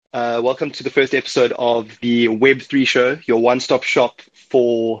Welcome to the first episode of the Web3 show, your one-stop shop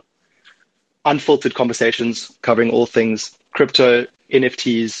for unfiltered conversations covering all things crypto,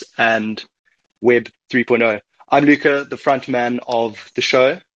 NFTs, and Web 3.0. I'm Luca, the front man of the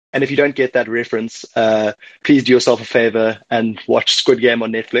show. And if you don't get that reference, please do yourself a favor and watch Squid Game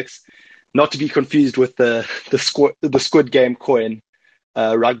on Netflix. Not to be confused with the Squid Game coin,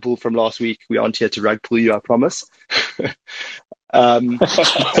 rug pull from last week. We aren't here to rug pull you, I promise. So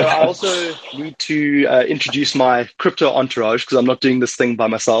I also need to introduce my crypto entourage because I'm not doing this thing by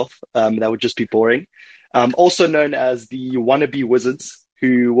myself. That would just be boring. Also known as the wannabe wizards,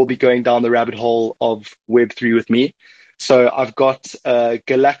 who will be going down the rabbit hole of Web3 with me. So I've got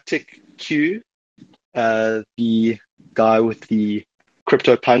Galactic Q, the guy with the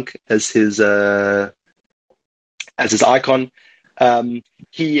crypto punk as his icon.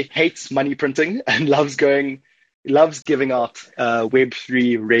 He hates money printing and loves giving out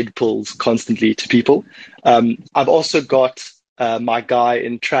Web3 red pulls constantly to people. I've also got my guy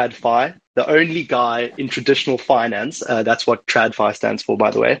in TradFi, the only guy in traditional finance. That's what TradFi stands for, by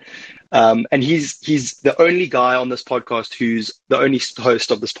the way. And he's the only guy on this podcast who's the only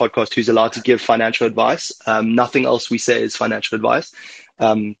host of this podcast who's allowed to give financial advice. Nothing else we say is financial advice.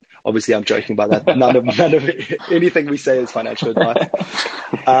 Obviously, I'm joking about that. None of anything we say is financial advice.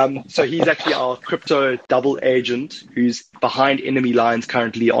 So he's actually our crypto double agent who's behind enemy lines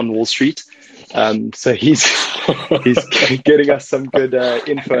currently on Wall Street. So he's getting us some good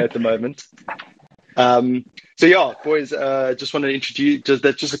info at the moment. So yeah, boys, just want to introduce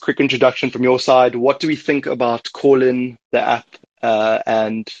just a quick introduction from your side. What do we think about Call-In, the app,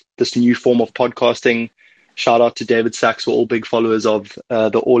 and this new form of podcasting? Shout out to David Sachs. We're all big followers of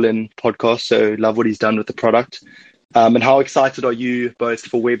the All-In podcast, so love what he's done with the product. And how excited are you both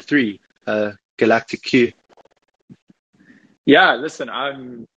for Web3, Galactic Q? Yeah, listen,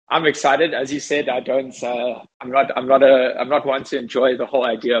 I'm excited. As you said, I'm not one to enjoy the whole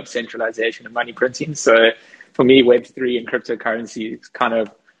idea of centralization and money printing. So for me, Web3 and cryptocurrency kind of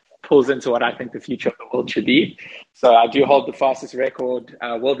pulls into what I think the future of the world should be. So I do hold the fastest world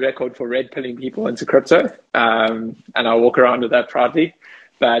record for red pilling people into crypto. And I walk around with that proudly.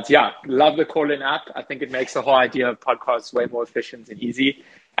 But yeah, love the Call-In app. I think it makes the whole idea of podcasts way more efficient and easy.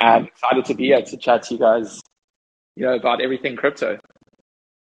 And excited to be here to chat to you guys, about everything crypto.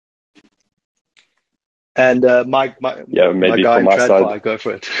 And maybe my guy from my side, go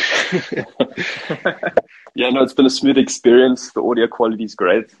for it. Yeah, no, it's been a smooth experience. The audio quality is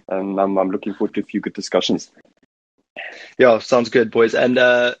great, and I'm looking forward to a few good discussions. Yeah, sounds good, boys. And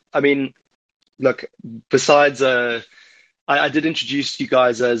I mean, look, besides, I did introduce you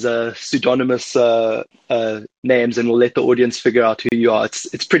guys as pseudonymous names, and we'll let the audience figure out who you are.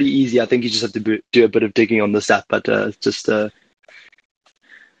 It's pretty easy. I think you just have to do a bit of digging on this app, but just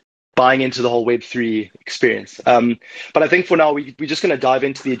buying into the whole Web3 experience. But I think for now, we're just going to dive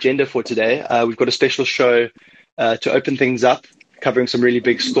into the agenda for today. We've got a special show to open things up, covering some really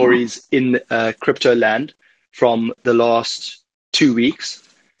big stories in crypto land from the last 2 weeks.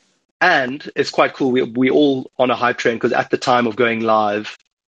 And it's quite cool. We all on a hype train because at the time of going live,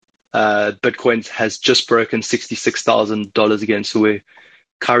 Bitcoin has just broken $66,000 again. So we're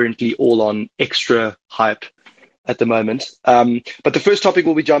currently all on extra hype at the moment. But the first topic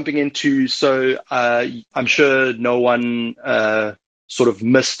we'll be jumping into, so I'm sure no one sort of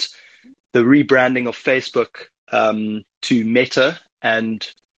missed the rebranding of Facebook to Meta,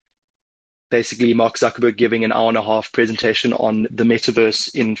 and basically Mark Zuckerberg giving an 1.5-hour presentation on the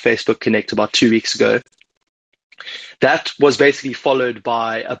Metaverse in Facebook Connect about 2 weeks ago. That was basically followed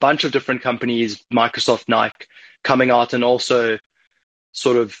by a bunch of different companies, Microsoft, Nike, coming out and also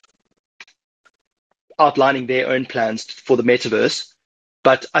sort of outlining their own plans for the Metaverse.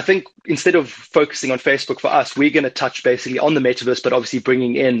 But I think instead of focusing on Facebook for us, we're going to touch basically on the Metaverse, but obviously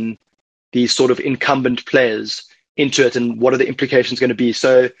bringing in these sort of incumbent players into it and what are the implications going to be.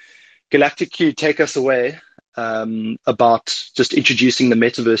 So Galactic Q, take us away about just introducing the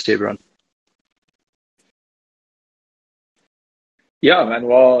Metaverse to everyone. Yeah, man.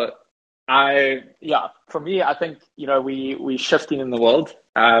 Well, for me, I think, we're shifting in the world.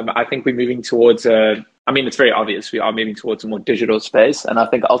 I think we're moving towards it's very obvious we are moving towards a more digital space. And I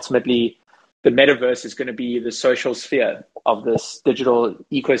think ultimately the Metaverse is going to be the social sphere of this digital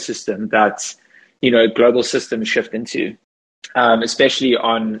ecosystem that, global systems shift into, especially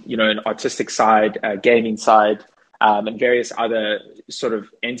on, an artistic side, gaming side, and various other sort of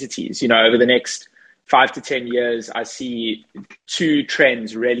entities. Over the next 5 to 10 years, I see two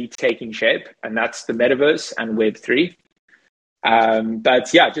trends really taking shape, and that's the Metaverse and Web3.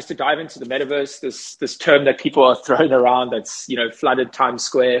 But yeah, just to dive into the metaverse, this term that people are throwing around that's, flooded Times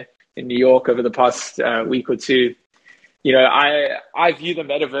Square in New York over the past week or two. I view the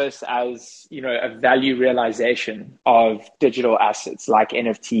metaverse as, a value realization of digital assets like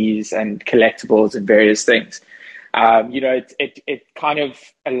NFTs and collectibles and various things. It kind of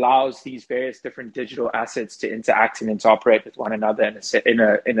allows these various different digital assets to interact and interoperate with one another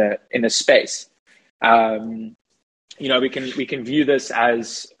in a space. We can view this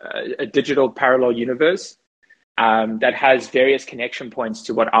as a digital parallel universe that has various connection points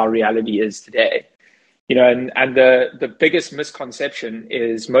to what our reality is today. And the biggest misconception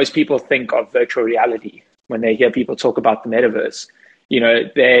is most people think of virtual reality when they hear people talk about the metaverse.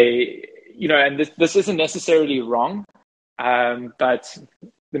 And this isn't necessarily wrong, but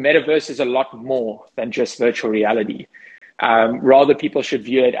the metaverse is a lot more than just virtual reality. Rather, people should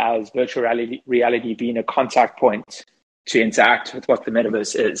view it as virtual reality being a contact point to interact with what the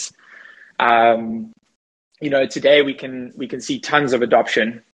metaverse is. Today we can see tons of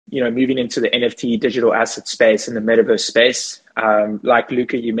adoption, moving into the NFT digital asset space and the metaverse space. Like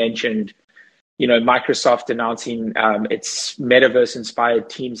Luca, you mentioned, Microsoft announcing its metaverse-inspired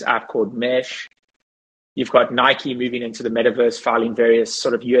Teams app called Mesh. You've got Nike moving into the metaverse, filing various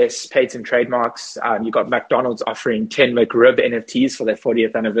sort of US patent trademarks. You've got McDonald's offering 10 McRib NFTs for their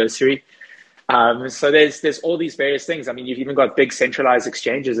 40th anniversary. So there's all these various things. I mean, you've even got big centralized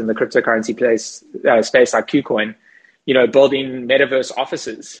exchanges in the cryptocurrency space like KuCoin, building metaverse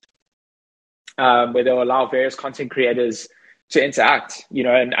offices where they'll allow various content creators to interact,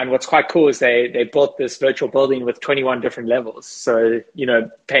 and what's quite cool is they built this virtual building with 21 different levels. So,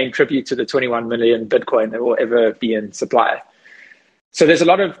 paying tribute to the 21 million Bitcoin that will ever be in supply. So there's a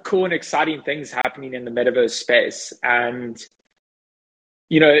lot of cool and exciting things happening in the metaverse space. And,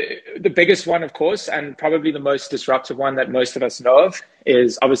 the biggest one, of course, and probably the most disruptive one that most of us know of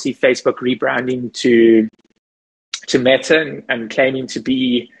is obviously Facebook rebranding to Meta and claiming to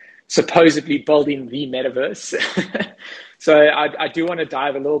be supposedly building the metaverse. So I do want to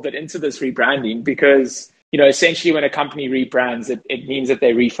dive a little bit into this rebranding because, essentially when a company rebrands, it means that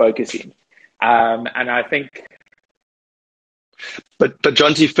they're refocusing. And I think... But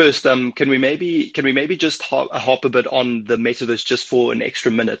Jonty, first, can we maybe just hop a bit on the metaverse just for an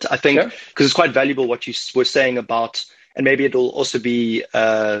extra minute? I think because it's quite valuable what you were saying about, and maybe it'll also be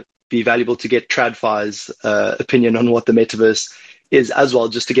valuable to get TradFi's opinion on what the metaverse is as well,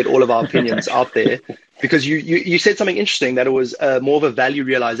 just to get all of our opinions out there. Because you said something interesting, that it was more of a value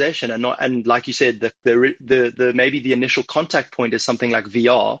realization, and like you said, the maybe the initial contact point is something like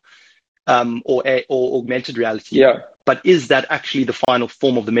VR or augmented reality. Yeah. But is that actually the final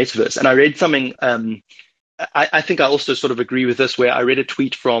form of the metaverse? And I read something. I think I also sort of agree with this, where I read a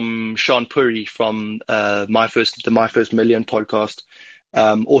tweet from Sean Puri from the My First Million podcast.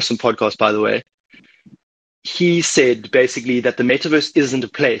 Awesome podcast, by the way. He said basically that the metaverse isn't a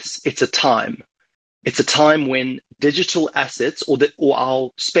place; it's a time. It's a time when digital assets or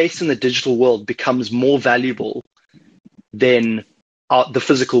our space in the digital world becomes more valuable than the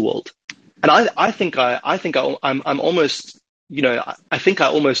physical world. And I think I'm almost, I think I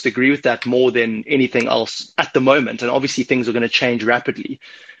almost agree with that more than anything else at the moment. And obviously things are going to change rapidly,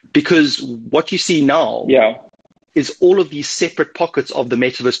 because what you see now is all of these separate pockets of the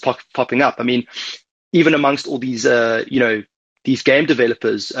metaverse popping up. I mean, even amongst all these, these game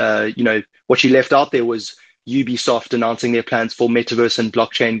developers, what you left out there was Ubisoft announcing their plans for metaverse and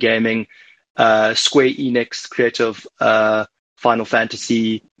blockchain gaming, Square Enix, creator of Final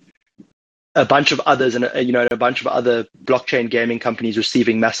Fantasy, a bunch of others, and a bunch of other blockchain gaming companies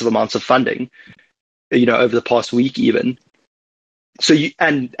receiving massive amounts of funding, over the past week even. So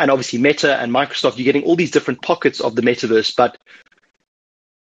and obviously Meta and Microsoft, you're getting all these different pockets of the metaverse, but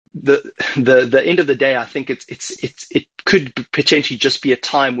the end of the day, I think it could potentially just be a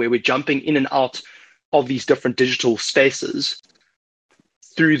time where we're jumping in and out of these different digital spaces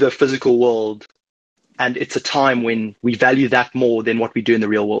through the physical world, and it's a time when we value that more than what we do in the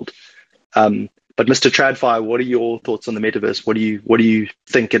real world. But Mr. TradFi, what are your thoughts on the metaverse? What do you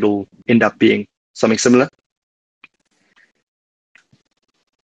think it'll end up being? Something similar?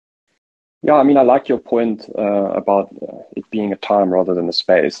 Yeah, I mean, I like your point about it being a time rather than a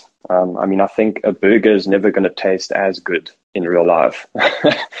space. I mean, I think a burger is never going to taste as good in real life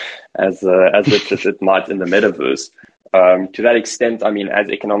as it might in the metaverse. To that extent, I mean, as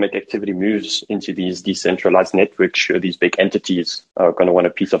economic activity moves into these decentralized networks, sure, these big entities are going to want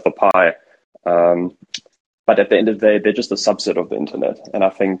a piece of the pie. But at the end of the day, they're just a subset of the internet. And I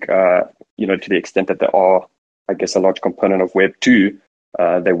think, to the extent that there are, I guess, a large component of Web 2,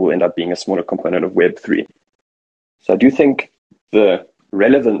 they will end up being a smaller component of Web 3. So I do think the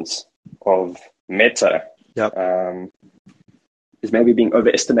relevance of Meta is maybe being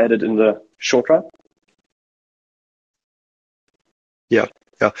overestimated in the short run. Yeah.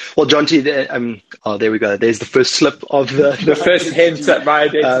 Well, John T, there we go. There's the first slip of the first hint at my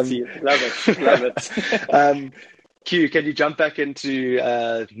identity. Love it. Q, can you jump back into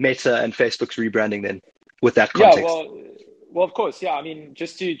Meta and Facebook's rebranding then with that context? Yeah, well, of course, yeah. I mean,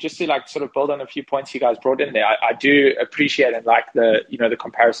 just to like sort of build on a few points you guys brought in there, I do appreciate and like the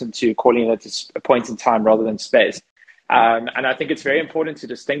comparison to calling it a point in time rather than space. And I think it's very important to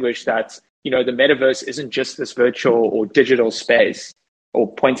distinguish that, the metaverse isn't just this virtual or digital space or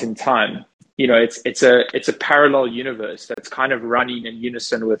point in time. It's a parallel universe that's kind of running in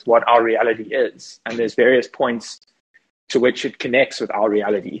unison with what our reality is. And there's various points to which it connects with our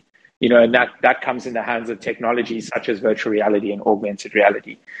reality. And that comes in the hands of technologies such as virtual reality and augmented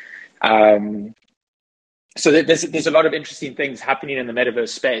reality. So there's a lot of interesting things happening in the metaverse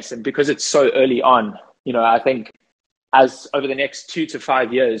space. And because it's so early on, I think as over the next 2 to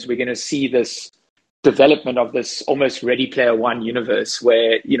 5 years, we're going to see this development of this almost Ready Player One universe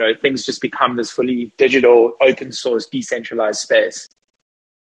where, things just become this fully digital, open source, decentralized space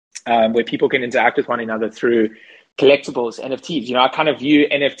where people can interact with one another through collectibles, NFTs. I kind of view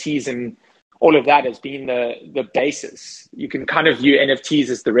NFTs and all of that as being the basis. You can kind of view NFTs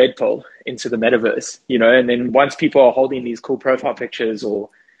as the red pill into the metaverse, and then once people are holding these cool profile pictures or,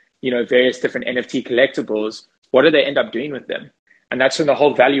 various different NFT collectibles, what do they end up doing with them? And that's when the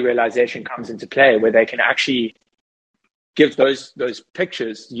whole value realization comes into play, where they can actually give those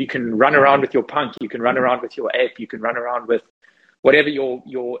pictures. You can run around with your punk, you can run around with your ape, you can run around with whatever your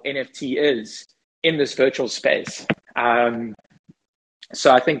NFT is in this virtual space.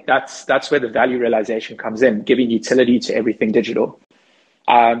 So I think that's where the value realization comes in, giving utility to everything digital.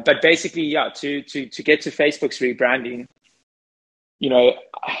 But basically, yeah, to get to Facebook's rebranding,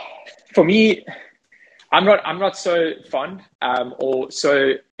 for me, I'm not so fond or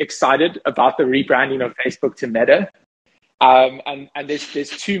so excited about the rebranding of Facebook to Meta. And there's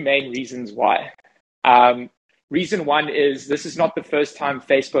two main reasons why. Reason one is this is not the first time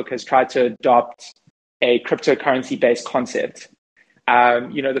Facebook has tried to adopt a cryptocurrency-based concept.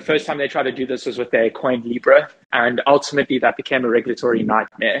 The first time they tried to do this was with their coin Libra, and ultimately that became a regulatory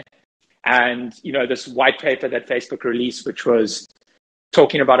nightmare. And, this white paper that Facebook released, which was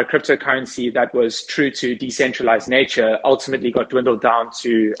talking about a cryptocurrency that was true to decentralized nature, ultimately got dwindled down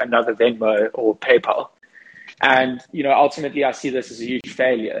to another Venmo or PayPal. And, ultimately I see this as a huge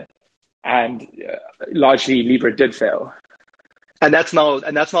failure. And largely Libra did fail. And that's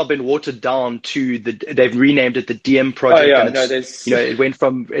now been watered down to they've renamed it the DM project. Oh, yeah, it went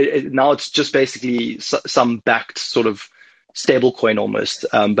from, now it's just basically some backed sort of stablecoin almost.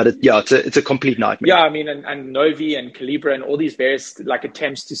 But it's a complete nightmare. Yeah, I mean, and Novi and Calibra and all these various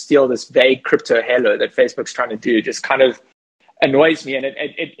attempts to steal this vague crypto halo that Facebook's trying to do just kind of annoys me. And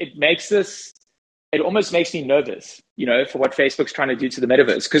it makes this, it almost makes me nervous, for what Facebook's trying to do to the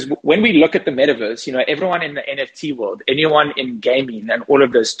metaverse. Because when we look at the metaverse, everyone in the NFT world, anyone in gaming and all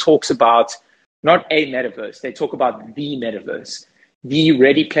of this talks about not a metaverse. They talk about the metaverse, the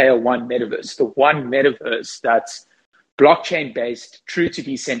Ready Player One metaverse, the one metaverse that's blockchain-based, true to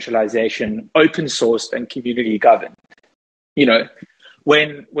decentralization, open sourced, and community governed. When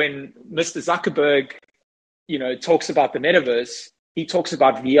Mr. Zuckerberg, talks about the metaverse, he talks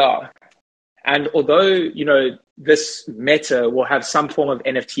about VR. And although, this Meta will have some form of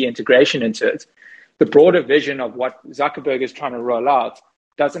NFT integration into it, the broader vision of what Zuckerberg is trying to roll out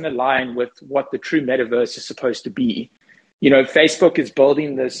doesn't align with what the true metaverse is supposed to be. Facebook is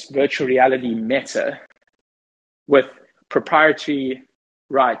building this virtual reality Meta with proprietary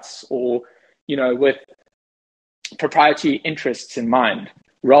rights or, with proprietary interests in mind,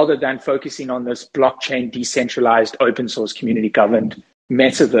 rather than focusing on this blockchain, decentralized, open source, community governed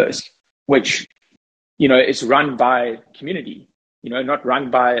metaverse, which, is run by community, not run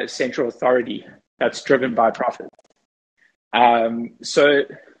by a central authority that's driven by profit. So,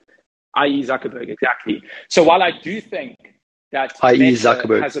 i.e. Zuckerberg, exactly. So while I do think that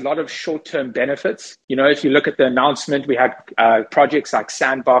Meta has a lot of short-term benefits, if you look at the announcement, we had projects like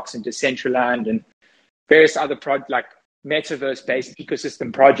Sandbox and Decentraland and various other metaverse-based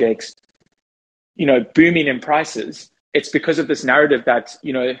ecosystem projects, booming in prices. It's because of this narrative that,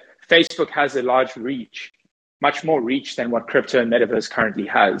 Facebook has a large reach, much more reach than what crypto and metaverse currently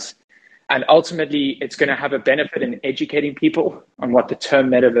has. And ultimately, it's going to have a benefit in educating people on what the term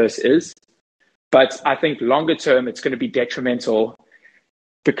metaverse is. But I think longer term, it's going to be detrimental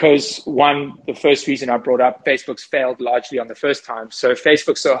because, one, the first reason I brought up, Facebook's failed largely on the first time. So if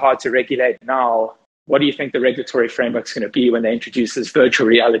Facebook's so hard to regulate now, what do you think the regulatory framework's going to be when they introduce this virtual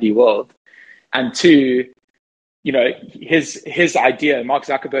reality world? And two, his idea, Mark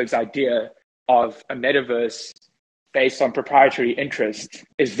Zuckerberg's idea of a metaverse based on proprietary interest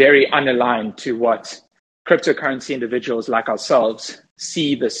is very unaligned to what cryptocurrency individuals like ourselves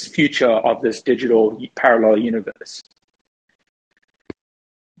see this future of this digital parallel universe.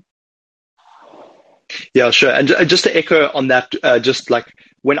 Yeah, sure. And just to echo on that, just like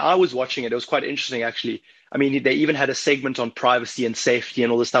when I was watching it, it was quite interesting, actually. I mean, they even had a segment on privacy and safety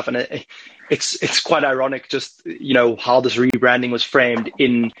and all this stuff. And it's quite ironic, just, how this rebranding was framed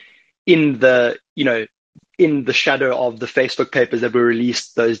in the, in the shadow of the Facebook papers that were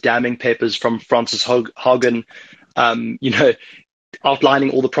released, those damning papers from Frances Haugen,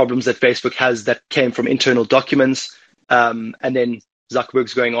 outlining all the problems that Facebook has that came from internal documents. And then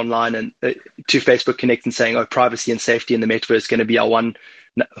Zuckerberg's going online and to Facebook Connect and saying, "Oh, privacy and safety in the metaverse is going to be our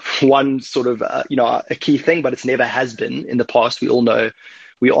one sort of a key thing," but it's never has been in the past. We all know,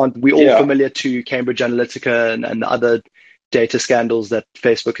 we're all familiar to Cambridge Analytica and the other data scandals that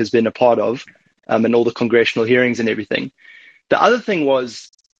Facebook has been a part of, and all the congressional hearings and everything. The other thing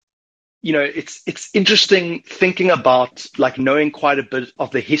was, it's interesting thinking about like knowing quite a bit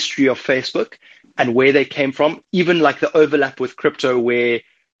of the history of Facebook and where they came from, even like the overlap with crypto where,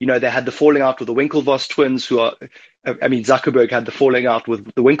 they had the falling out with the Winklevoss twins Zuckerberg had the falling out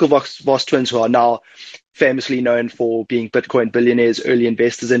with the Winklevoss twins, who are now famously known for being Bitcoin billionaires, early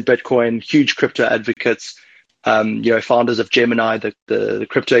investors in Bitcoin, huge crypto advocates, founders of Gemini, the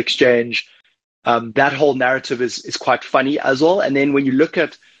crypto exchange. That whole narrative is quite funny as well. And then when you look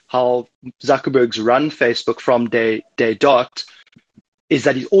at how Zuckerberg's run Facebook from day dot, is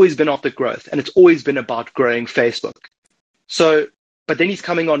that he's always been after growth, and it's always been about growing Facebook. So, but then he's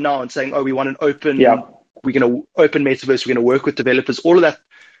coming on now and saying, "Oh, we want an open, we're going to open metaverse, we're going to work with developers," all of that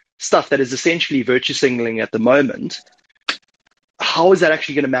stuff that is essentially virtue signaling at the moment. How is that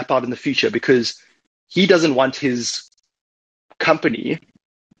actually going to map out in the future? Because he doesn't want his company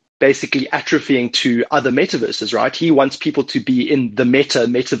basically atrophying to other metaverses, right? He wants people to be in the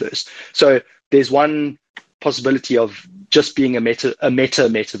metaverse. So there's one possibility of just being a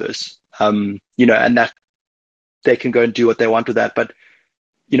metaverse, and that they can go and do what they want with that. But,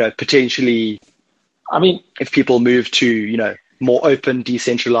 potentially, I mean, if people move to, more open,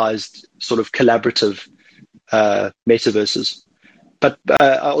 decentralized, sort of collaborative metaverses. But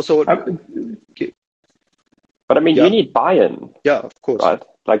also... But I mean, you need buy-in. Yeah, of course. Right?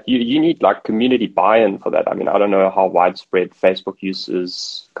 Like you need like community buy-in for that. I mean, I don't know how widespread Facebook use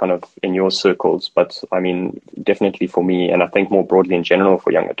is kind of in your circles, but I mean, definitely for me, and I think more broadly in general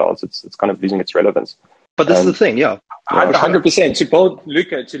for young adults, it's kind of losing its relevance. But this is the thing, 100%. To build,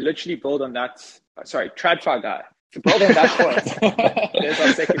 Luca, to literally build on that, TradFi guy, to build on that point, there's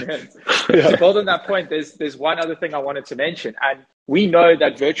our second hint. To build on that point, there's one other thing I wanted to mention. And we know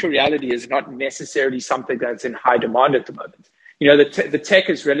that virtual reality is not necessarily something that's in high demand at the moment. The tech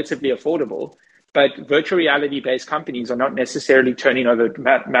is relatively affordable, but virtual reality-based companies are not necessarily turning over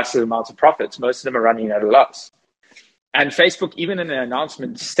massive amounts of profits. Most of them are running at a loss. And Facebook, even in an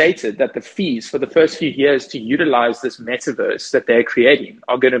announcement, stated that the fees for the first few years to utilize this metaverse that they're creating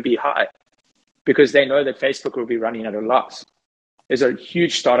are going to be high because they know that Facebook will be running at a loss. There's a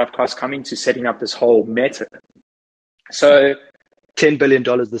huge startup cost coming to setting up this whole meta. So $10 billion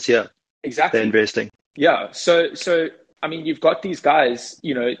this year. Exactly. They're investing. Yeah. So I mean, you've got these guys,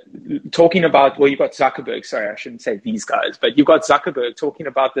 talking about, well, you've got Zuckerberg. Sorry, I shouldn't say these guys, but you've got Zuckerberg talking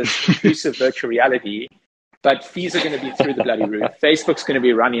about this inclusive virtual reality, but fees are going to be through the bloody roof. Facebook's going to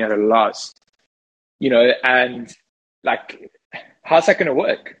be running at a loss, and like, how's that going to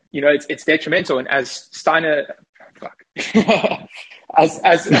work? It's detrimental. And as Steiner, as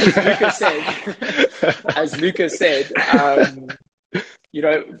Luca said,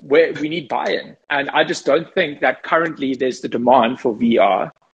 we need buy-in. And I just don't think that currently there's the demand for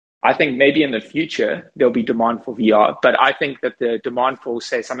VR. I think maybe in the future there'll be demand for VR, but I think that the demand for,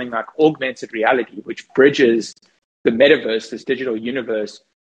 say, something like augmented reality, which bridges the metaverse, this digital universe,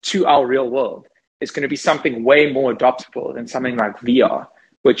 to our real world, is going to be something way more adoptable than something like VR,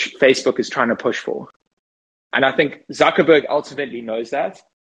 which Facebook is trying to push for. And I think Zuckerberg ultimately knows that,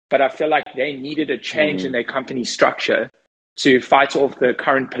 but I feel like they needed a change in their company structure to fight off the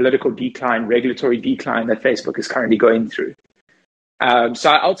current political decline, regulatory decline that Facebook is currently going through. So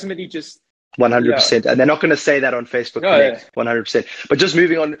I ultimately just 100%, and they're not going to say that on Facebook Connect. 100%. But just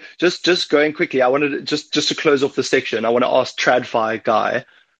moving on, just going quickly, I wanted to just to close off the section. I want to ask TradFi guy,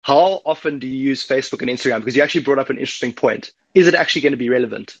 how often do you use Facebook and Instagram? Because you actually brought up an interesting point. Is it actually going to be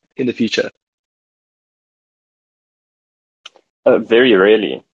relevant in the future? Very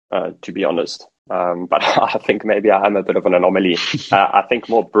rarely, to be honest. but I think maybe I'm a bit of an anomaly. I think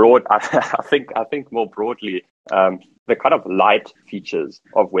more broad. I think more broadly, the kind of light features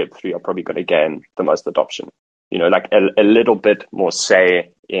of Web3 are probably going to gain the most adoption. Like a little bit more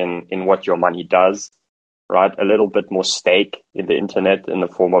say in what your money does, right? A little bit more stake in the internet in the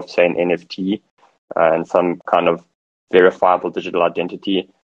form of, say, an NFT and some kind of verifiable digital identity.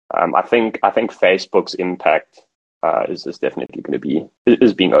 I think Facebook's impact is definitely going to be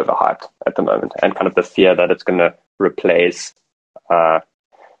is being overhyped at the moment, and kind of the fear that it's going to replace a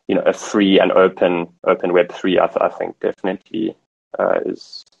free and open Web3. I think definitely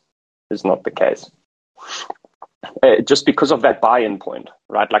is not the case. Just because of that buy-in point,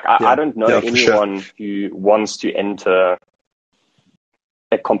 right? Like I don't know anyone who wants to enter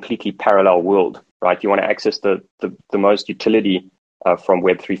a completely parallel world, right? You want to access the most utility from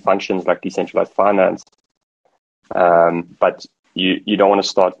Web3 functions like decentralized finance, but you don't want to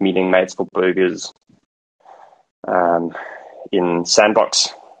start meeting mates for burgers in Sandbox,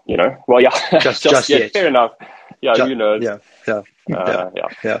 Well, yeah, just yet. Fair enough. Yeah, who knows?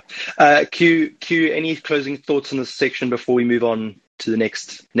 Q, any closing thoughts on this section before we move on to the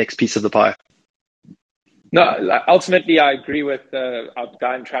next piece of the pie? No, ultimately, I agree with our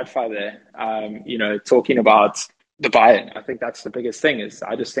guy in TradFi there. Talking about the buy-in, I think that's the biggest thing. Is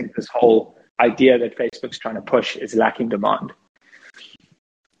I just think this whole idea that Facebook's trying to push is lacking demand.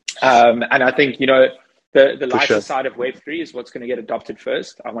 And I think the lighter side of Web3 is what's going to get adopted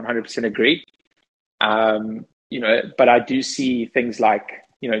first. I 100% agree. But I do see things like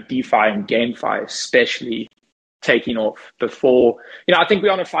DeFi and GameFi especially taking off before. I think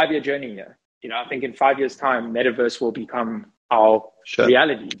we're on a 5-year journey here. I think in 5 years' time, Metaverse will become our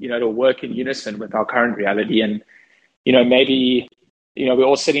reality. It'll work in unison with our current reality. And, maybe, we're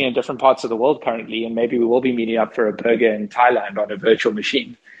all sitting in different parts of the world currently, and maybe we will be meeting up for a burger in Thailand on a virtual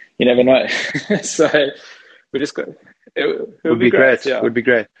machine. You never know. So we just got it would be great. Yeah. Would be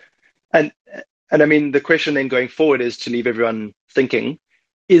great. And I mean, the question then going forward is to leave everyone thinking,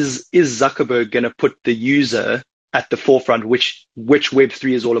 is Zuckerberg going to put the user at the forefront, which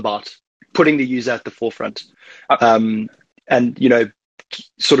Web3 is all about? Putting the user at the forefront, and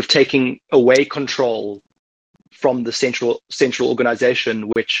sort of taking away control from the central organization,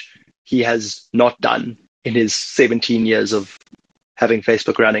 which he has not done in his 17 years of having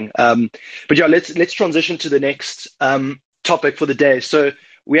Facebook running. But yeah, let's transition to the next topic for the day. So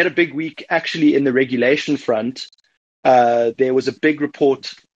we had a big week actually in the regulation front. There was a big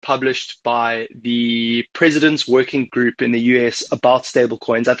report published by the President's Working Group in the US about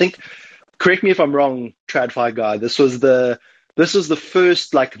stablecoins. I think. Correct me if I'm wrong, TradFi guy. This was the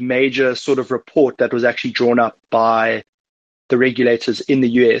first major sort of report that was actually drawn up by the regulators in the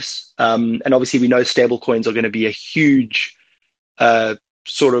US. And obviously we know stablecoins are going to be a huge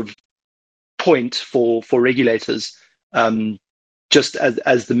sort of point for regulators, just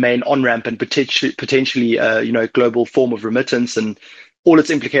as the main on-ramp and potentially global form of remittance and all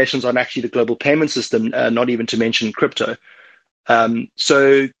its implications on actually the global payment system, not even to mention crypto.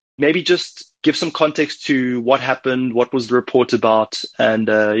 So maybe just give some context to what happened, what was the report about, and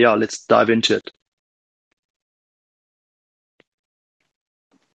let's dive into it.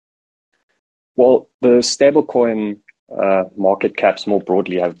 Well, the stablecoin market caps more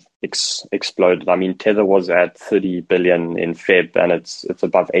broadly have exploded. I mean, Tether was at 30 billion in Feb, and it's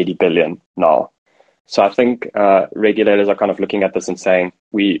above 80 billion now. So I think regulators are kind of looking at this and saying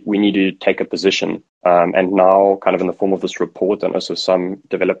we need to take a position. And now, kind of in the form of this report, and also some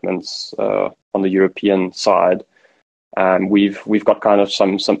developments on the European side, we've got kind of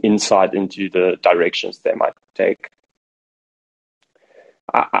some insight into the directions they might take.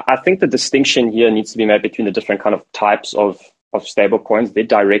 I think the distinction here needs to be made between the different kind of types of stablecoins. They're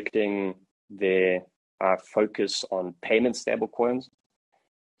directing their focus on payment stablecoins.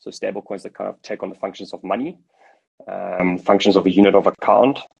 So stablecoins that kind of take on the functions of money, functions of a unit of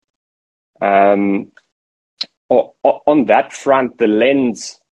account. On that front, the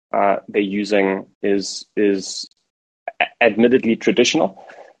lens they're using is admittedly traditional.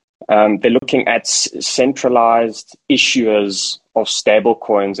 They're looking at centralized issuers of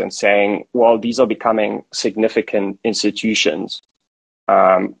stablecoins and saying, well, these are becoming significant institutions,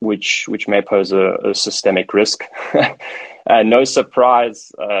 which may pose a systemic risk. No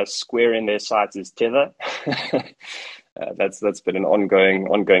surprise, Square in their sights is Tether. That's been an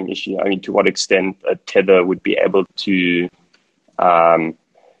ongoing issue. I mean, to what extent Tether would be able to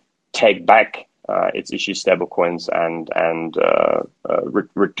take back its issue stablecoins and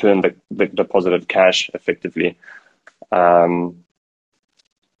return the deposited cash effectively.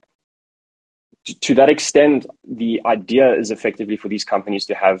 to that extent, the idea is effectively for these companies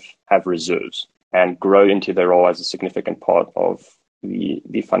to have reserves and grow into their role as a significant part of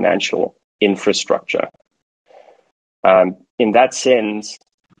the financial infrastructure. In that sense,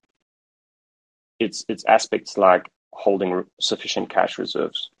 it's aspects like holding sufficient cash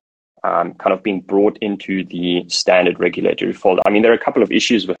reserves, kind of being brought into the standard regulatory fold. I mean, there are a couple of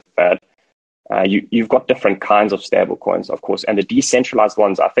issues with that. You've got different kinds of stable coins, of course, and the decentralized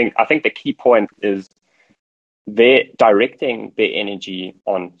ones. I think the key point is they're directing their energy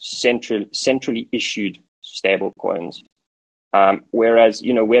on centrally issued stable coins, whereas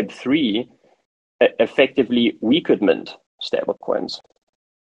Web3 effectively we could mint stable coins.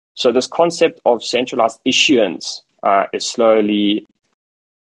 So this concept of centralized issuance is slowly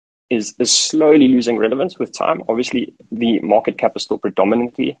losing relevance with time. Obviously, the market cap is still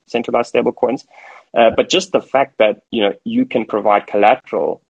predominantly centralized stablecoins, but just the fact that you can provide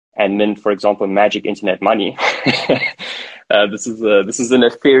collateral and mint, for example, magic internet money. This is an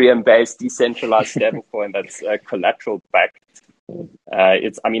Ethereum-based decentralized stablecoin that's collateral backed.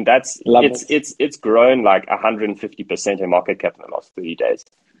 It's grown like 150% in market cap in the last 30 days.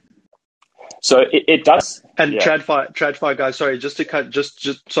 So it does. And TradFi guys, sorry, just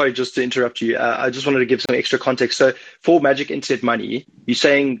to interrupt you. I just wanted to give some extra context. So for Magic Internet Money, you're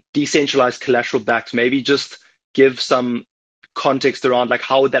saying decentralized collateral backed. Maybe just give some context around like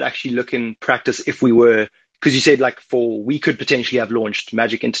how would that actually look in practice if we were, because you said like we could potentially have launched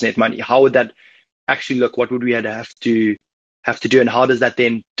Magic Internet Money. How would that actually look? What would we have to do, and how does that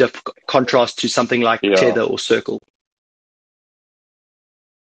then contrast to something like Tether or Circle?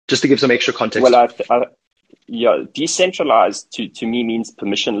 Just to give some extra context. Well, decentralized to me means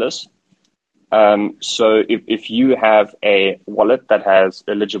permissionless. So if you have a wallet that has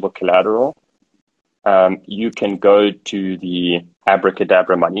eligible collateral, you can go to the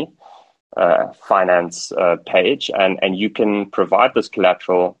Abracadabra Money finance page, and you can provide this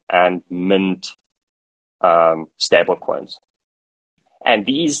collateral and mint stable coins. And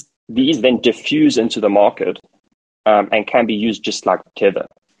these then diffuse into the market and can be used just like Tether.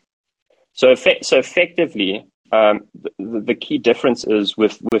 So effectively, the key difference is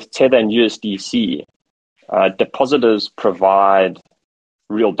with Tether and USDC, depositors provide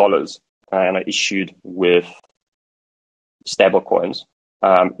real dollars and are issued with stable coins.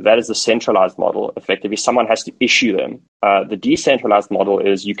 That is the centralized model. Effectively, someone has to issue them. The decentralized model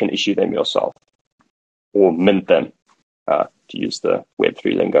is you can issue them yourself or mint them, to use the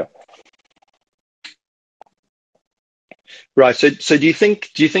Web3 lingo. Right. So do you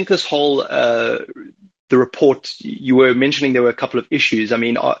think this whole the report, you were mentioning there were a couple of issues. I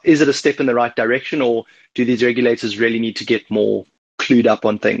mean, is it a step in the right direction, or do these regulators really need to get more clued up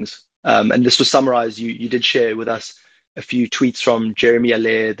on things? And this was summarized. You did share with us a few tweets from Jeremy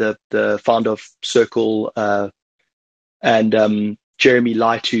Allaire, the founder of Circle, and Jeremy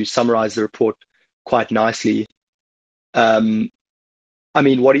Lai, to summarize the report quite nicely. I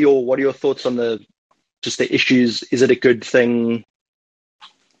mean, what are your thoughts on the issues? Is it a good thing?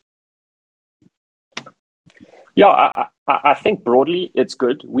 Yeah, I think broadly it's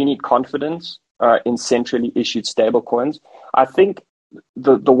good. We need confidence in centrally issued stablecoins. I think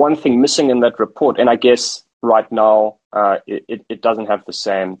the one thing missing in that report, and I guess right now it doesn't have the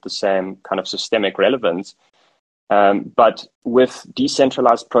same kind of systemic relevance, but with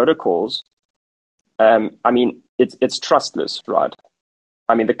decentralized protocols, I mean, it's trustless, right?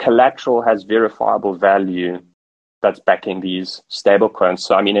 I mean, the collateral has verifiable value that's backing these stablecoins.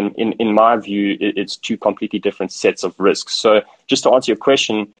 So, I mean, in my view, it's two completely different sets of risks. So, just to answer your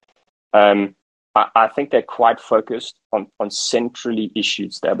question, I think they're quite focused on centrally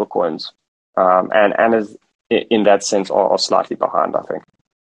issued stablecoins, and as in that sense are slightly behind, I think.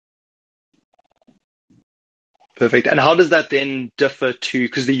 Perfect. And how does that then differ to,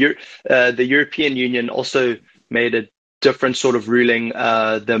 because the European Union also made a different sort of ruling,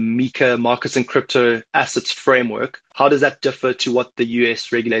 the MiCA, Markets and Crypto Assets Framework. How does that differ to what the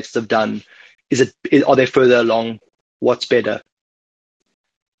US regulators have done? Are they further along? What's better?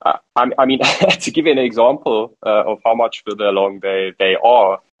 I mean, to give you an example of how much further along they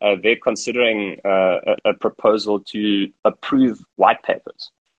are, they're considering a proposal to approve white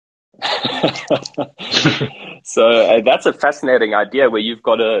papers. So that's a fascinating idea where you've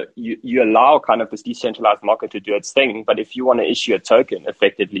got you allow kind of this decentralized market to do its thing, but if you want to issue a token,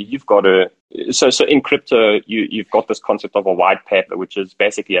 effectively you've got to. So in crypto, you've got this concept of a white paper, which is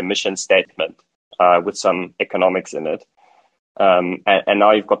basically a mission statement with some economics in it. And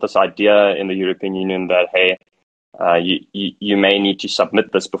now you've got this idea in the European Union that, hey, you may need to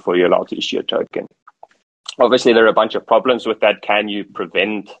submit this before you're allowed to issue a token. Obviously, there are a bunch of problems with that. Can you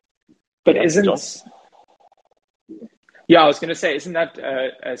prevent But Yeah, isn't, John? yeah, I was going to say, isn't that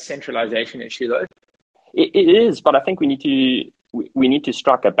a centralization issue though? It is, but I think we need to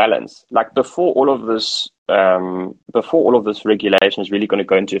strike a balance. Like before all of this regulation is really going to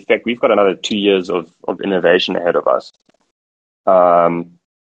go into effect, we've got another 2 years of innovation ahead of us. I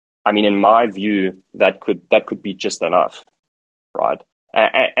mean, in my view, that could be just enough, right?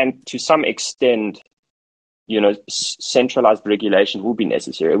 And to some extent, centralized regulation will be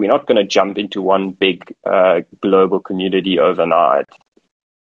necessary. We're not going to jump into one big global community overnight.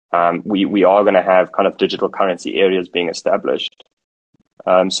 We are going to have kind of digital currency areas being established.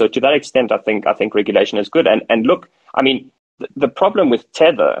 So to that extent, I think regulation is good. And look, I mean, the problem with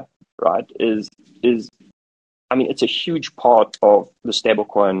Tether, right, is I mean, it's a huge part of the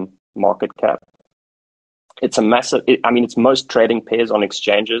stablecoin market cap. It's a massive. It's most trading pairs on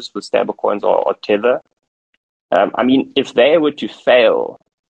exchanges with stablecoins are Tether. I mean, if they were to fail,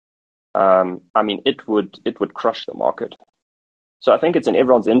 it would crush the market. So I think it's in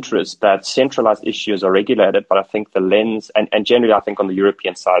everyone's interest that centralized issues are regulated, but I think the lens, and generally I think on the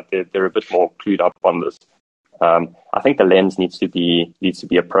European side, they're a bit more clued up on this. I think the lens needs to be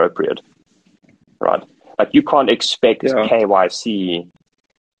appropriate, right? Like you can't expect KYC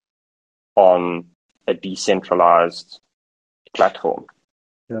on a decentralized platform.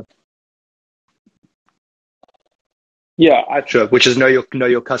 Yeah, sure. Which is know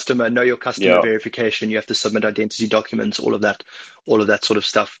your customer verification. You have to submit identity documents, all of that sort of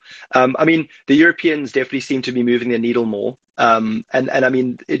stuff. I mean, the Europeans definitely seem to be moving their needle more. And I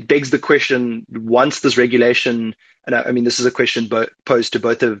mean, it begs the question: once this regulation, and I mean, this is a question posed to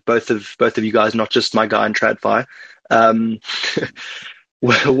both of you guys, not just my guy in TradFi.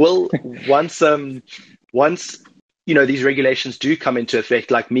 Will once these regulations do come into effect,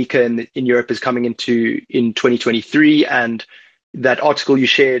 like MiCA in Europe is coming in 2023, and that article you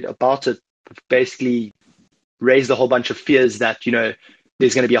shared about it basically raised a whole bunch of fears that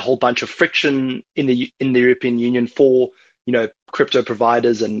there's going to be a whole bunch of friction in the European Union for crypto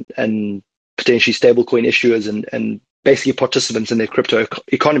providers and potentially stablecoin issuers and basically participants in their crypto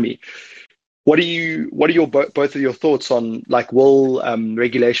economy. What are your both of your thoughts on, like, will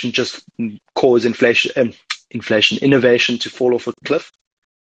regulation just cause innovation to fall off a cliff?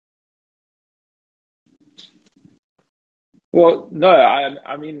 Well, no,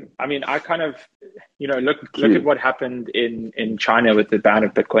 I mean, I kind of, look at what happened in China with the ban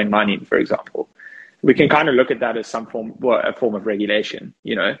of Bitcoin mining, for example. We can kind of look at that as a form of regulation,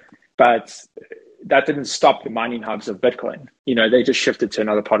 but that didn't stop the mining hubs of Bitcoin. They just shifted to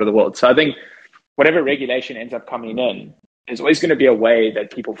another part of the world. So I think whatever regulation ends up coming in, there's always going to be a way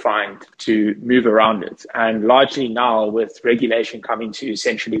that people find to move around it. And largely now, with regulation coming to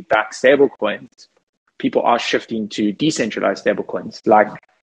essentially back stablecoins, people are shifting to decentralized stablecoins. Like,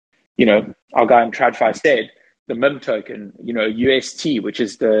 our guy in TradFi said, the MIM token, UST, which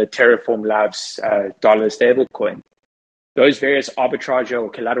is the Terraform Labs dollar stablecoin. Those various arbitrage or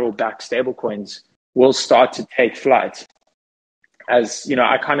collateral-backed stablecoins will start to take flight. As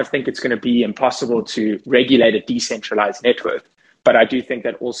I kind of think it's going to be impossible to regulate a decentralized network, but I do think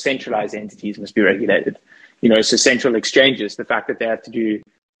that all centralized entities must be regulated. So central exchanges, the fact that they have to do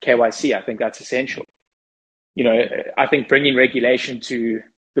KYC, I think that's essential. I think bringing regulation to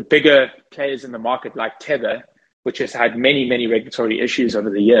the bigger players in the market, like Tether, which has had many, many regulatory issues over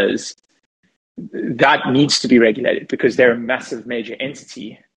the years, that needs to be regulated because they're a massive major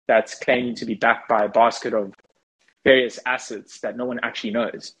entity that's claiming to be backed by a basket of various assets that no one actually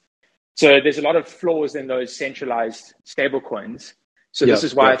knows. So there's a lot of flaws in those centralized stablecoins. So this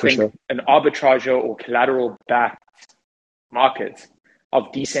is why I think an arbitrage or collateral-backed market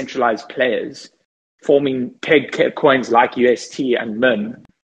of decentralized players forming peg coins like UST and MIM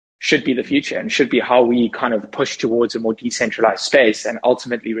should be the future and should be how we kind of push towards a more decentralized space and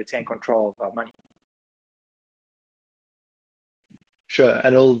ultimately retain control of our money. Sure,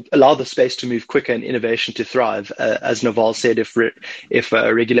 and it'll allow the space to move quicker and innovation to thrive. As Naval said, if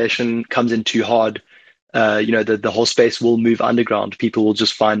regulation comes in too hard, the whole space will move underground. People will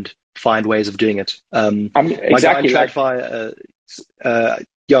just find ways of doing it. Exactly.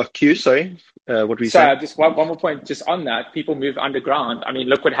 Q, sorry. What were you saying? Just one more point just on that. People move underground. I mean,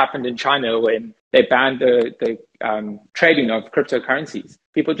 look what happened in China when they banned the trading of cryptocurrencies.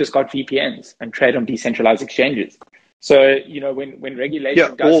 People just got VPNs and trade on decentralized exchanges. So, when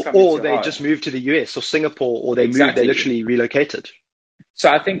regulation does come or they just move to the US or Singapore, or they literally relocated.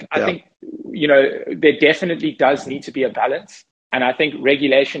 So I think there definitely does need to be a balance. And I think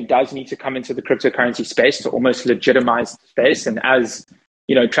regulation does need to come into the cryptocurrency space to almost legitimize the space. And as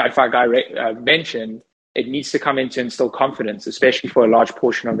TradFi guy mentioned, it needs to come in to instill confidence, especially for a large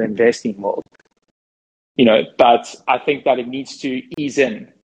portion of the investing world. But I think that it needs to ease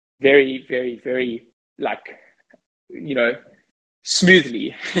in very, very, very,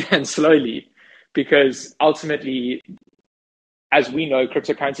 smoothly and slowly, because ultimately, as we know,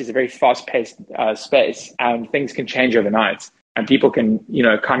 cryptocurrency is a very fast-paced space, and things can change overnight, and people can,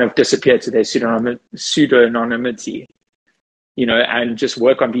 kind of disappear to their pseudonymity, and just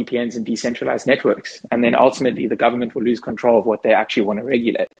work on VPNs and decentralized networks. And then ultimately, the government will lose control of what they actually want to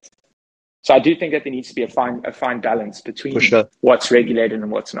regulate. So I do think that there needs to be a fine balance between what's regulated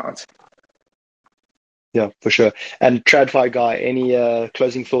and what's not. Yeah, for sure. And TradFi guy, any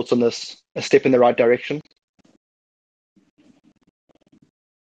closing thoughts on this? A step in the right direction?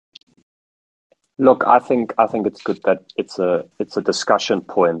 Look, I think it's good that it's a discussion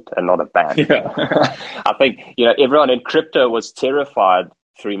point and not a ban. Yeah. I think everyone in crypto was terrified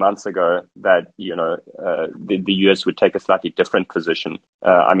 3 months ago that the US would take a slightly different position.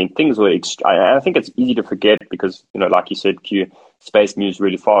 I mean, things were. I think it's easy to forget because like you said, Q, space moves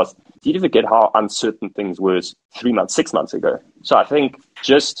really fast. It's easy to forget how uncertain things were 3 months, 6 months ago. So I think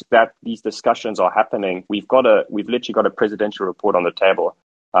just that these discussions are happening. We've literally got a presidential report on the table.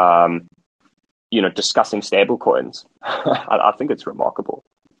 Discussing stablecoins. I think it's remarkable.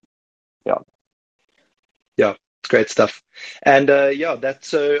 Yeah. Yeah, it's great stuff. And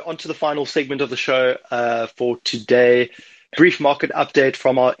that's on to the final segment of the show for today. Brief market update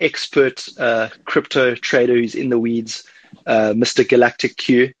from our expert crypto trader who's in the weeds, Mr. Galactic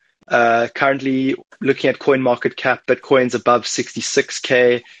Q. Currently looking at coin market cap, Bitcoin's above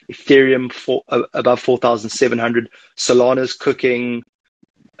 66K, Ethereum above 4,700, Solana's cooking.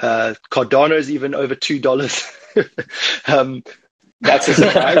 Cardano is even over $2. That's a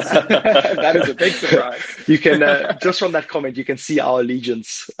surprise. That is a big surprise. You can just from that comment, you can see our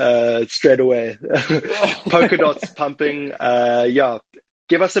allegiance straight away. Polkadot's pumping.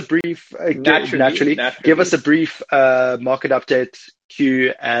 Give us a brief. Naturally. Give us a brief market update,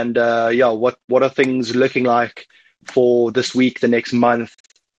 Q, and what are things looking like for this week, the next month,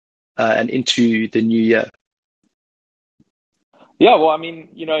 and into the new year. Yeah, well, I mean,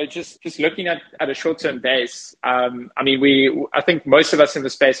 just looking at a short-term base, I think most of us in the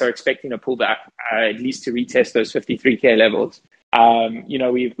space are expecting a pullback, at least to retest those 53K levels.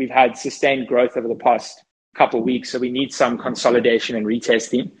 We've had sustained growth over the past couple of weeks, so we need some consolidation and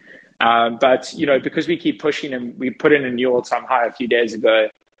retesting. But because we keep pushing and we put in a new all-time high a few days ago,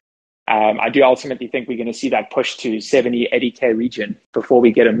 I do ultimately think we're going to see that push to 70, 80K region before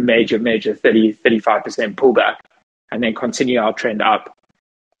we get a major 30, 35% pullback, and then continue our trend up.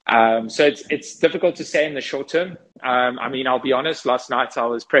 So it's difficult to say in the short term. I'll be honest, last night I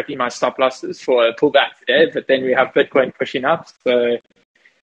was prepping my stop losses for a pullback today, but then we have Bitcoin pushing up. So,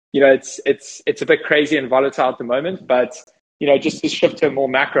 it's a bit crazy and volatile at the moment, but, just to shift to a more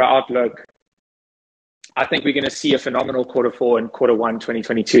macro outlook, I think we're going to see a phenomenal Q4 and Q1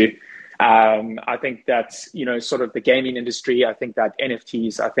 2022. I think that's, sort of the gaming industry. I think that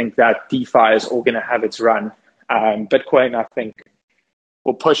NFTs, I think that DeFi is all going to have its run. Bitcoin, I think,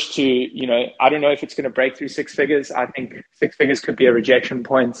 will push to, I don't know if it's going to break through six figures. I think six figures could be a rejection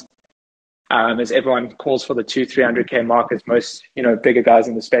point, as everyone calls for the 200-300K mark, as most, bigger guys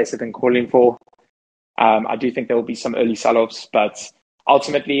in the space have been calling for. I do think there will be some early sell-offs, but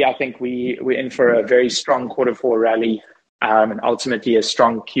ultimately, I think we're in for a very strong Q4 rally, and ultimately a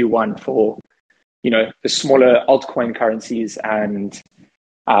strong Q1 for, the smaller altcoin currencies and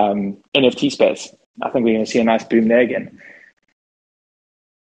NFT space. I think we're going to see a nice boom there again.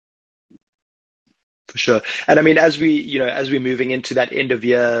 For sure. And as we're moving into that end of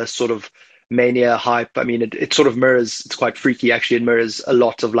year sort of mania hype, it sort of mirrors, it's quite freaky actually, it mirrors a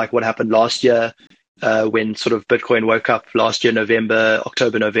lot of like what happened last year when sort of Bitcoin woke up last year,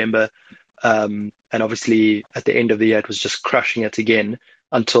 October, November. And obviously at the end of the year, it was just crushing it again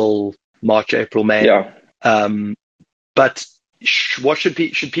until March, April, May. Yeah. But should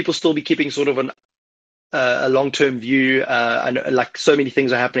people still be keeping sort of a long-term view? And like so many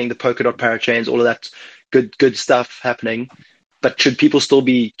things are happening, the Polkadot parachains, all of that good stuff happening. But should people still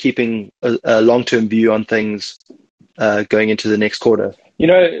be keeping a long-term view on things going into the next quarter?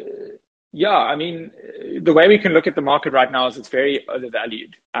 Yeah, the way we can look at the market right now is it's very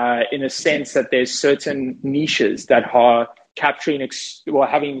overvalued in a sense that there's certain niches that are capturing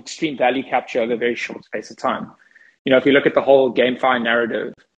having extreme value capture over a very short space of time. If you look at the whole GameFi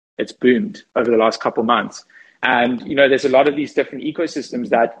narrative, it's boomed over the last couple of months. And, there's a lot of these different ecosystems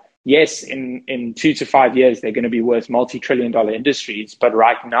that, yes, in 2 to 5 years, they're going to be worth multi-trillion-dollar industries. But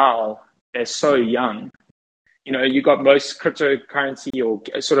right now, they're so young. You got most cryptocurrency or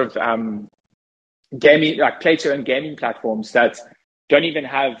sort of gaming, like play-to-earn gaming platforms that don't even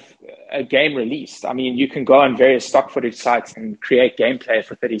have a game released. I mean, you can go on various stock footage sites and create gameplay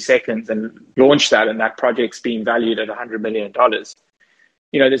for 30 seconds and launch that, and that project's being valued at $100 million.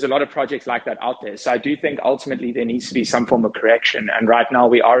 There's a lot of projects like that out there. So I do think ultimately there needs to be some form of correction. And right now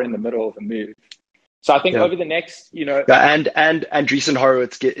we are in the middle of a move. So I think over the next, and Andreessen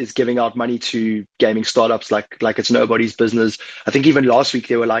Horowitz is giving out money to gaming startups like it's nobody's business. I think even last week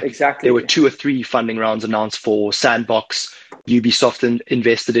there were 2 or 3 funding rounds announced for Sandbox. Ubisoft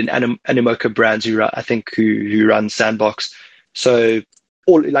invested in Animoca Brands, who run Sandbox. So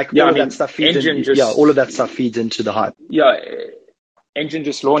all of that stuff feeds all of that stuff feeds into the hype. Yeah. Engine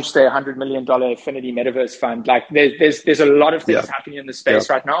just launched their $100 million Affinity Metaverse fund. Like there's a lot of things happening in the space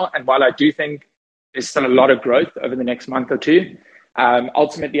right now. And while I do think there's still a lot of growth over the next month or two,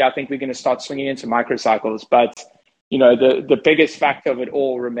 ultimately, I think we're going to start swinging into microcycles. But, the biggest factor of it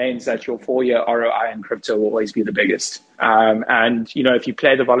all remains that your 4-year ROI in crypto will always be the biggest. If you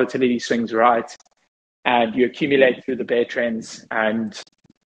play the volatility swings right and you accumulate through the bear trends and,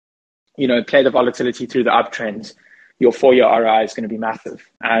 play the volatility through the uptrends, your 4-year ROI is going to be massive.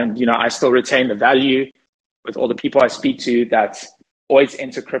 And, I still retain the value with all the people I speak to that always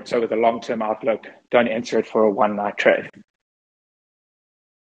enter crypto with a long-term outlook. Don't enter it for a one-night trade.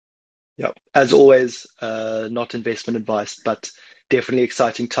 Yeah, as always, not investment advice, but definitely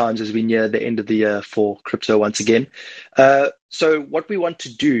exciting times as we near the end of the year for crypto once again. So what we want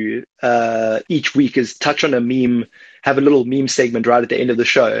to do each week is touch on a meme, have a little meme segment right at the end of the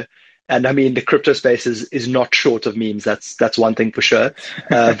show. And I mean, the crypto space is not short of memes. That's one thing for sure.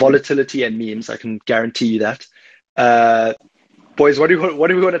 Volatility and memes, I can guarantee you that. Boys, what do we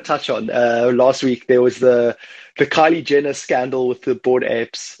want to touch on? Last week there was the Kylie Jenner scandal with the Bored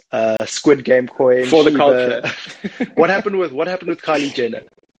Apes, Squid Game coin for the culture. What happened with Kylie Jenner?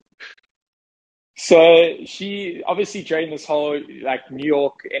 So she obviously during this whole New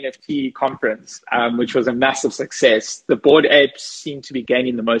York NFT conference, which was a massive success, the Bored Apes seemed to be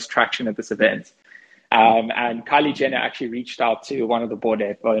gaining the most traction at this event. And Kylie Jenner actually reached out to one of the Bored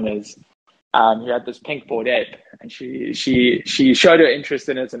Ape owners who had this pink Bored Ape, and she showed her interest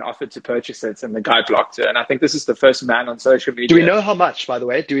in it and offered to purchase it, and the guy blocked her. And I think this is the first man on social media. Do we know how much, by the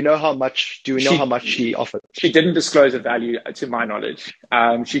way? Do we know how much she offered? She didn't disclose a value to my knowledge.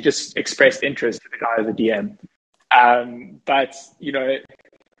 She just expressed interest in the guy as a DM.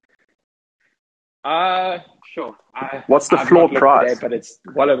 Sure. What's the floor price? But it's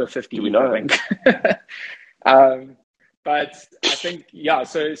well over 50. Do we know? I think. But I think,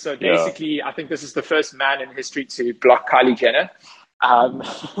 so basically, I think this is the first man in history to block Kylie Jenner and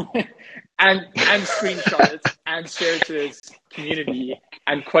screenshot it and share it to his community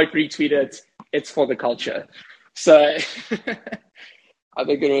and quote retweet it. It's for the culture. So I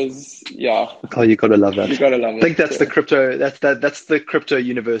think it was, Oh, you gotta love that. You gotta love it. I think that's the crypto. That's the crypto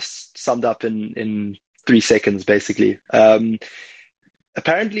universe summed up in 3 seconds, basically.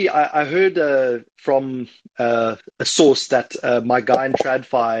 Apparently, I heard from a source that my guy in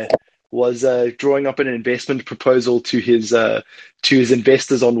TradFi was drawing up an investment proposal to his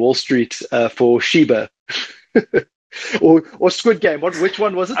investors on Wall Street for Shiba or Squid Game. Which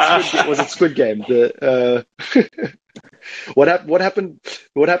one was it? Was it Squid Game? What happened?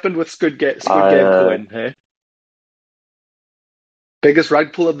 What happened with Squid Game coin? Hey? Biggest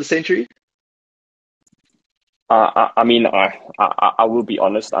rug pull of the century. I will be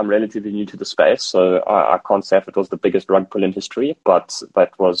honest, I'm relatively new to the space, so I can't say if it was the biggest rug pull in history, but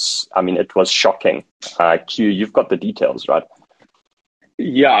it was shocking. Q, you've got the details, right?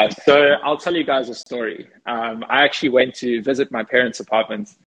 Yeah, so I'll tell you guys a story. I actually went to visit my parents' apartment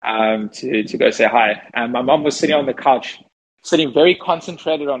to go say hi, and my mom was sitting on the couch, sitting very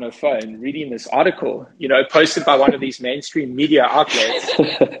concentrated on her phone, reading this article, posted by one of these mainstream media outlets.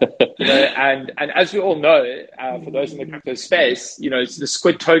 And as we all know, for those in the crypto space, the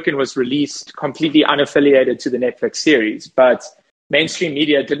Squid token was released completely unaffiliated to the Netflix series, but mainstream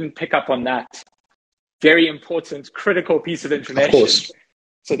media didn't pick up on that very important, critical piece of information. Of course.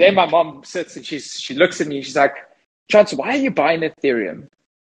 So then my mom sits and she looks at me and she's like, "Chance, why are you buying Ethereum?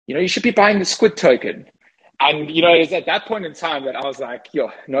 You should be buying the Squid token." And, it was at that point in time that I was like,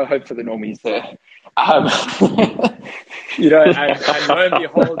 no hope for the normies there. And lo and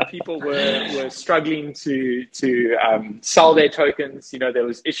behold, people were struggling to sell their tokens. There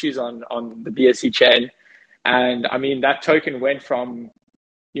was issues on the BSC chain. And I mean, that token went from,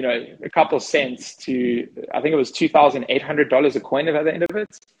 a couple cents to, I think it was $2,800 a coin at the end of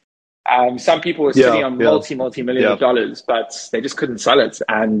it. Some people were sitting on multi-million of dollars, but they just couldn't sell it.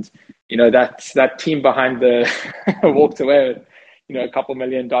 And, that team behind the walked away with, a couple $1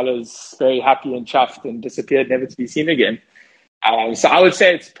 million, very happy and chuffed, and disappeared, never to be seen again. So I would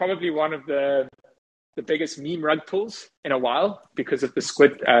say it's probably one of the biggest meme rug pulls in a while because of the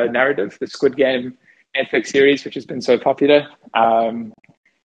Squid narrative, the Squid Game Netflix series, which has been so popular.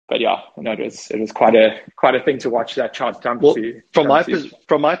 But yeah, it was quite a thing to watch that chart jump to. From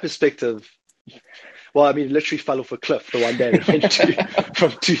my perspective, well, I mean, it literally fell off a cliff the one day. It went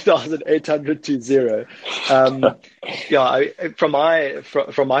from 2,800 to zero. From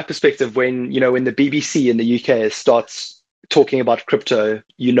my perspective, when the BBC in the UK starts talking about crypto,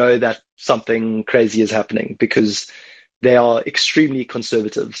 that something crazy is happening because they are extremely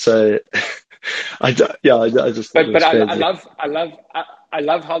conservative. So, I just. But I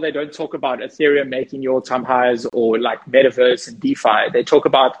love how they don't talk about Ethereum making new all-time highs or like Metaverse and DeFi. They talk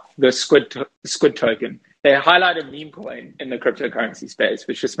about the Squid token. They highlight a meme coin in the cryptocurrency space,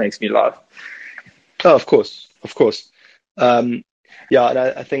 which just makes me laugh. Oh, of course. And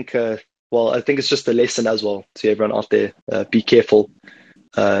I think, I think it's just a lesson as well to everyone out there. Be careful.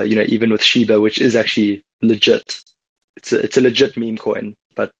 Even with Shiba, which is actually legit. It's a legit meme coin,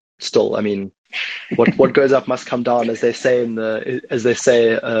 but still, I mean, what goes up must come down, as they say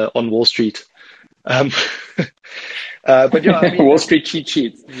on Wall Street. But yeah, I mean, Wall Street cheat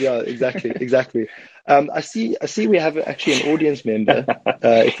sheets. Yeah, exactly. I see. We have actually an audience member.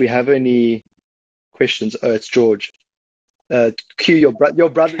 If we have any questions, it's George. Q, your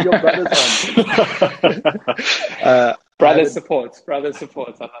brother's on. Brother supports. I love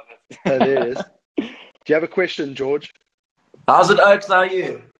it. There it is. Do you have a question, George? How's it, Oaks? How are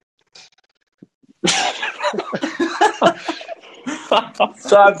you?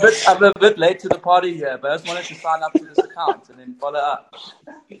 So I'm a bit late to the party here, but I just wanted to sign up to this account and then follow up.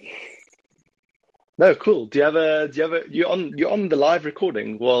 No, cool. Do you have you're on the live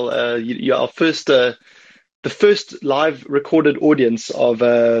recording? Well, you're our first, the first live recorded audience of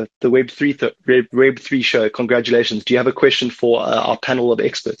the Web3 show. Congratulations. Do you have a question for our panel of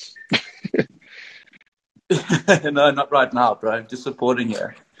experts? No, not right now, bro. Just supporting you.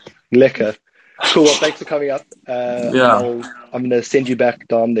 Lekker. Cool. Well, thanks for coming up. I'm going to send you back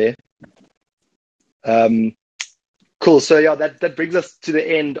down there. Cool. So yeah, that brings us to the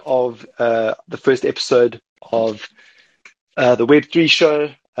end of the first episode of the Web3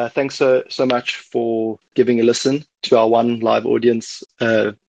 show. Thanks so much for giving a listen to our one live audience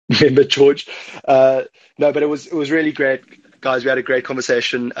member, George. No, but it was really great, guys. We had a great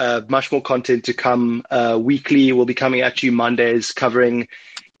conversation. Much more content to come weekly. We'll be coming at you Mondays, covering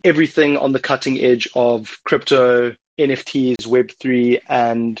everything on the cutting edge of crypto, NFTs, Web3,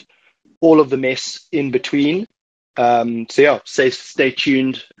 and all of the mess in between. So yeah, stay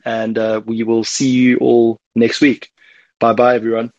tuned, and we will see you all next week. Bye everyone.